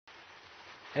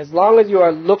As long as you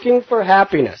are looking for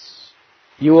happiness,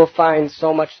 you will find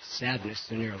so much sadness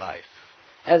in your life.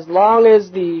 As long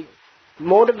as the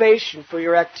motivation for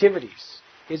your activities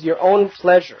is your own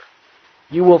pleasure,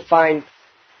 you will find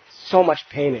so much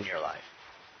pain in your life.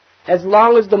 As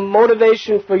long as the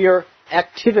motivation for your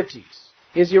activities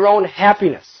is your own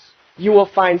happiness, you will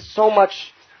find so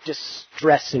much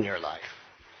distress in your life.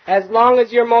 As long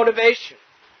as your motivation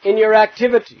in your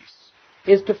activities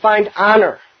is to find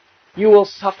honor, you will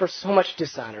suffer so much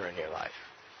dishonor in your life.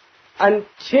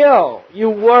 Until you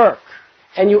work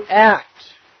and you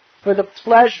act for the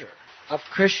pleasure of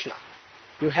Krishna,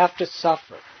 you have to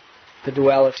suffer the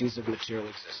dualities of material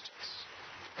existence.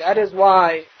 That is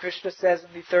why Krishna says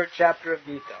in the 3rd chapter of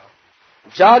Gita,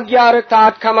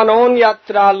 Jagyaratat kamanon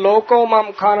yatra loko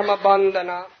mam karma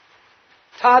bandhana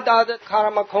tadad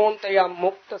karma kontaya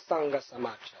mukta sangha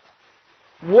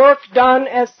samachara. Work done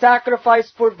as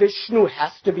sacrifice for Vishnu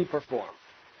has to be performed.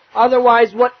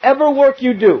 Otherwise, whatever work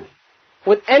you do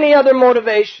with any other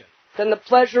motivation than the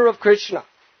pleasure of Krishna,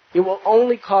 it will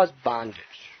only cause bondage.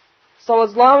 So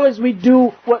as long as we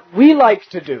do what we like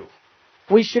to do,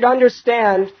 we should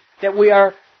understand that we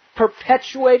are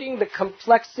perpetuating the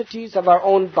complexities of our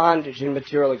own bondage in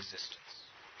material existence.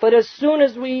 But as soon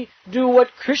as we do what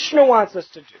Krishna wants us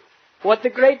to do, what the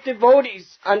great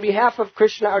devotees on behalf of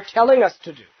Krishna are telling us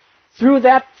to do, through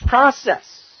that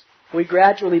process, we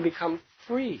gradually become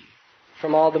free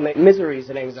from all the miseries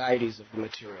and anxieties of the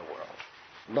material world.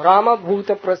 Brahma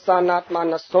bhuta prasannatma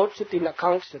na sochati na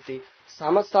kankshati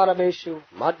samasarabeshu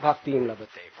madbhaktim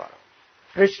labate param.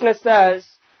 Krishna says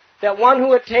that one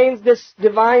who attains this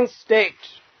divine state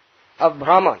of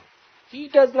Brahman, he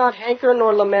does not hanker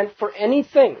nor lament for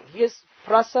anything. He is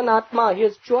prasannatma, he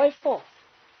is joyful.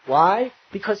 Why?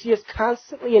 Because he is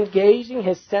constantly engaging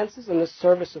his senses in the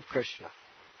service of Krishna.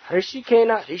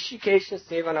 Hrishikena hrishikesha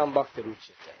sevanam bhakti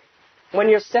ruchite. When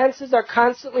your senses are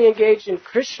constantly engaged in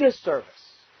Krishna's service,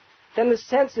 then the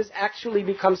senses actually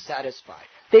become satisfied.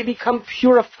 They become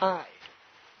purified.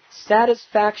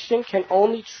 Satisfaction can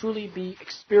only truly be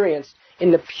experienced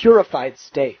in the purified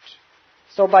state.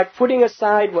 So by putting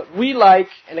aside what we like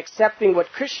and accepting what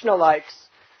Krishna likes,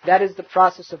 that is the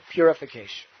process of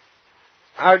purification.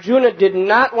 Arjuna did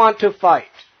not want to fight,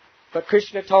 but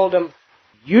Krishna told him,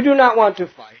 you do not want to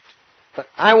fight, but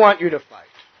I want you to fight.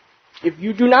 If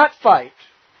you do not fight,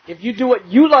 if you do what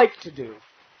you like to do,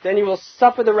 then you will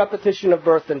suffer the repetition of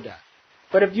birth and death.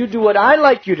 But if you do what I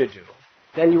like you to do,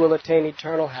 then you will attain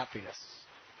eternal happiness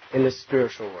in the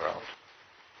spiritual world.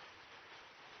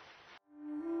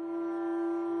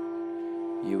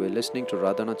 You were listening to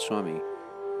Radhanath Swami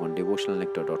on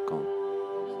devotionalnectar.com.